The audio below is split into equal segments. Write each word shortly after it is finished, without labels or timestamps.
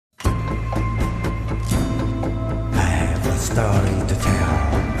story to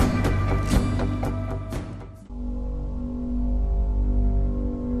tell.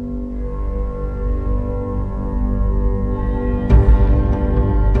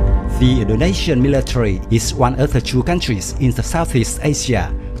 The Indonesian military is one of the two countries in the Southeast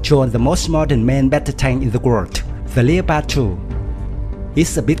Asia to own the most modern main battle tank in the world, the Leopard 2.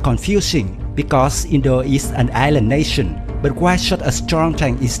 It's a bit confusing because Indo is an island nation, but why such a strong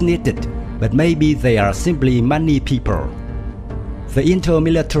tank is needed? But maybe they are simply money people. The Indo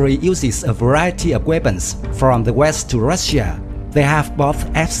military uses a variety of weapons from the west to Russia. They have both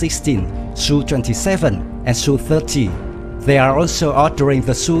F-16, Su-27 and Su-30. They are also ordering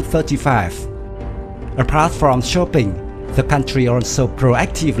the Su-35. Apart from shopping, the country also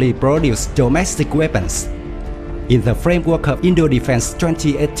proactively produces domestic weapons. In the framework of Indo Defense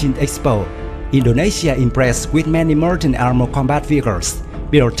 2018 Expo, Indonesia impressed with many modern armored combat vehicles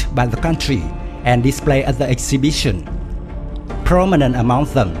built by the country and displayed at the exhibition. Prominent among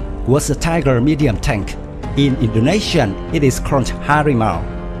them was a Tiger medium tank. In Indonesian, it is called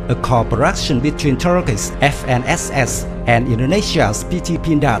Harimau, a co-production between Turkish FNSS and Indonesia's PT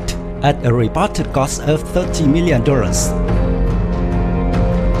Pindad at a reported cost of $30 million.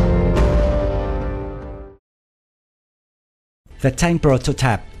 The tank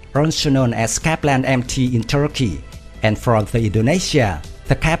prototype, also known as Kaplan MT in Turkey, and from the Indonesia,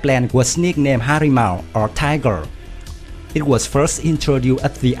 the Kaplan was nicknamed Harimau or Tiger. It was first introduced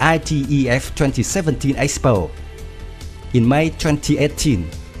at the ITEF 2017 Expo. In May 2018,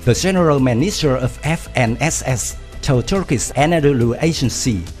 the General Manager of FNSS told Turkish Anadolu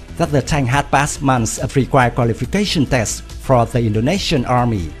Agency that the tank had passed months of required qualification tests for the Indonesian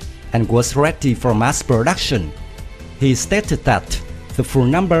Army and was ready for mass production. He stated that the full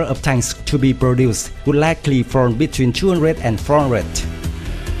number of tanks to be produced would likely fall between 200 and 400.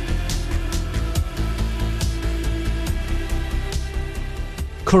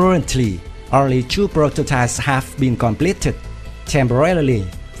 Currently, only 2 prototypes have been completed. Temporarily,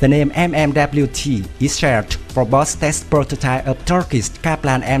 the name MMWT is shared for both test prototype of Turkish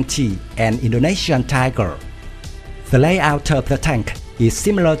Kaplan MT and Indonesian Tiger. The layout of the tank is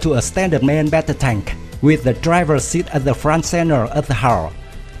similar to a standard main battle tank, with the driver's seat at the front center of the hull,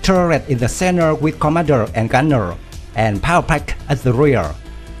 turret in the center with commander and gunner, and power pack at the rear.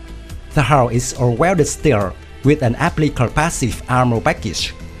 The hull is all welded steel with an applicable passive armor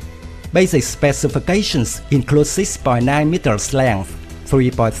package. Basic specifications include 6.9 meters length,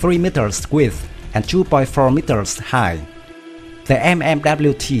 3.3 meters width, and 2.4 meters high. The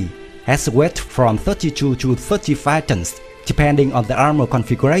MMWT has a weight from 32 to 35 tons, depending on the armor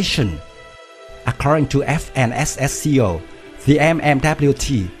configuration. According to FNSS CEO, the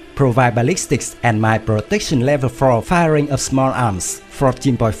MMWT provide ballistics and mine protection level for firing of small arms,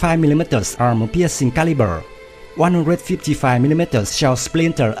 14.5mm armor-piercing caliber, 155mm shell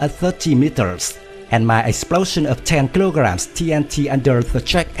splinter at 30 meters, and mine explosion of 10 kg TNT under the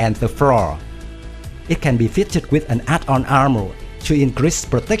track and the floor. It can be fitted with an add-on armor to increase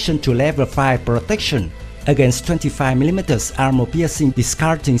protection to level 5 protection against 25mm armor-piercing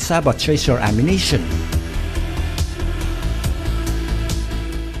discarding sabotage ammunition.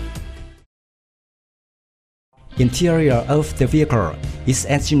 Interior of the vehicle is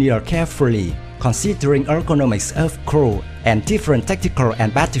engineered carefully, considering ergonomics of crew and different tactical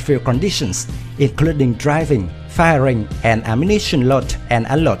and battlefield conditions, including driving, firing, and ammunition load and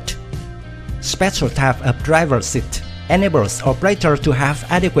unload. Special type of driver's seat enables operator to have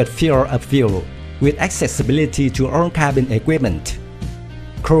adequate field of view, with accessibility to all cabin equipment.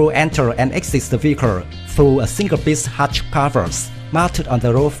 Crew enter and exit the vehicle through a single-piece hatch covers mounted on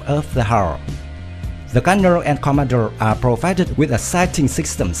the roof of the hull. The gunner and commander are provided with a sighting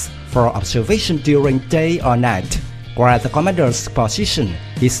systems for observation during day or night, while the commander's position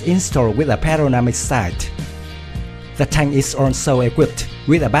is installed with a panoramic sight. The tank is also equipped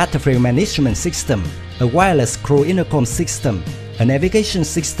with a battlefield management system, a wireless crew intercom system, a navigation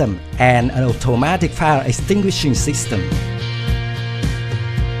system, and an automatic fire extinguishing system.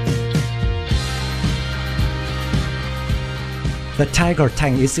 The Tiger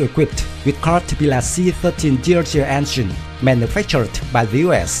tank is equipped with Caterpillar C13 diesel engine manufactured by the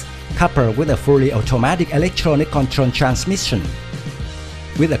US, coupled with a fully automatic electronic control transmission.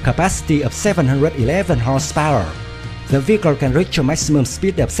 With a capacity of 711 horsepower, the vehicle can reach a maximum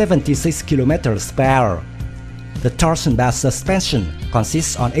speed of 76 km per hour. The torsion bar suspension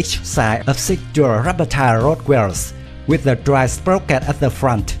consists on each side of 6 dual rubber tire road wheels, with the dry sprocket at the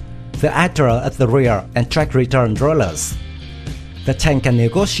front, the idler at the rear, and track return rollers. The tank can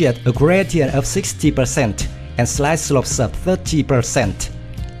negotiate a gradient of 60% and slight slopes of 30%.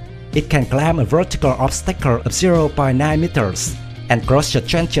 It can climb a vertical obstacle of 0.9 meters and cross a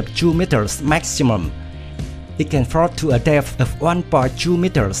trench of 2 meters maximum. It can fall to a depth of 1.2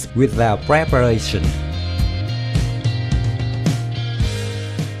 meters without preparation.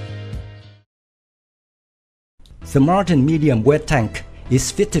 The modern medium-weight tank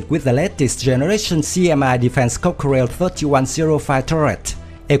is fitted with the latest generation CMI Defense Cockerel 3105 turret,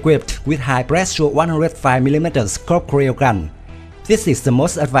 equipped with high-pressure 105mm Cockerel gun. This is the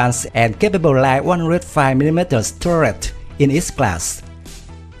most advanced and capable light 105mm turret in its class.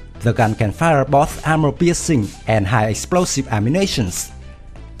 The gun can fire both armor-piercing and high-explosive ammunitions.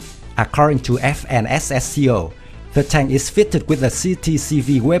 According to FNSS, the tank is fitted with a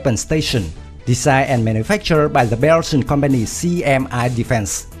Ctcv weapon station, designed and manufactured by the Belgian company CMI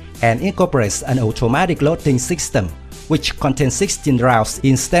Defense, and incorporates an automatic loading system, which contains 16 rounds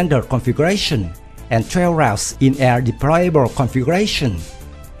in standard configuration and 12 rounds in air deployable configuration.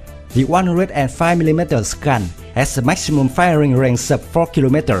 The 105mm gun has a maximum firing range of 4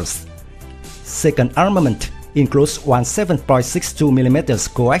 km. Second armament includes one 7.62mm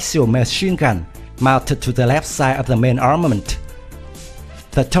coaxial machine gun mounted to the left side of the main armament.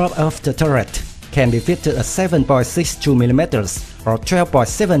 The top of the turret can be fitted a 7.62mm or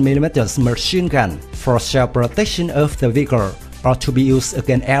 12.7mm machine gun for self-protection of the vehicle or to be used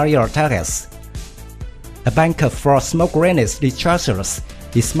against aerial targets. A bank of 4 smoke grenade dischargers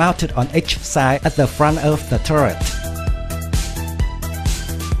is mounted on each side at the front of the turret.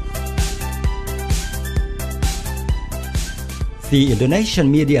 The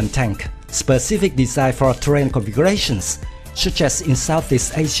Indonesian medium tank, specific design for terrain configurations, such as in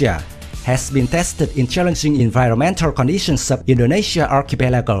Southeast Asia, has been tested in challenging environmental conditions of Indonesia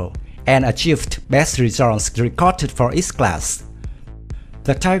archipelago and achieved best results recorded for its class.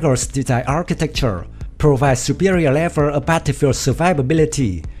 The Tiger's design architecture provides superior level of battlefield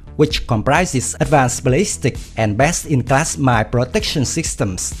survivability, which comprises advanced ballistic and best-in-class mine protection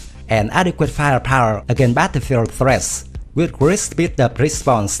systems and adequate firepower against battlefield threats, with great speed of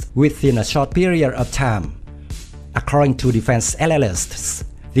response within a short period of time. According to defense analysts,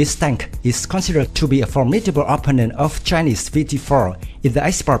 this tank is considered to be a formidable opponent of Chinese VT-4 in the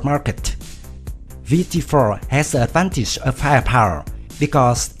export market. VT-4 has the advantage of firepower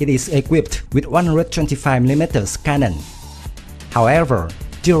because it is equipped with 125mm cannon. However,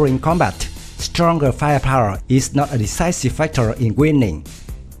 during combat, stronger firepower is not a decisive factor in winning.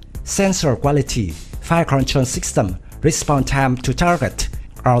 Sensor quality, fire control system, response time to target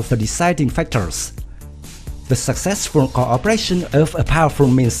are the deciding factors. The successful cooperation of a powerful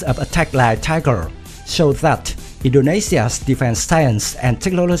means of attack like Tiger shows that Indonesia's defense science and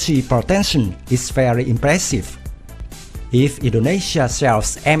technology potential is very impressive. If Indonesia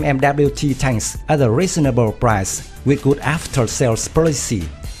sells MMWT tanks at a reasonable price with good after-sales policy,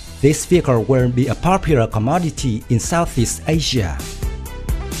 this vehicle will be a popular commodity in Southeast Asia.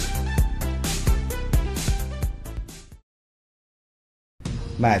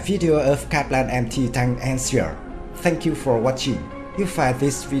 My video of Kaplan MT tank ends here. Thank you for watching. If you find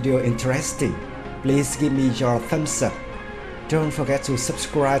this video interesting, please give me your thumbs up. Don't forget to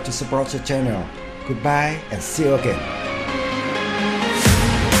subscribe to support the channel. Goodbye and see you again.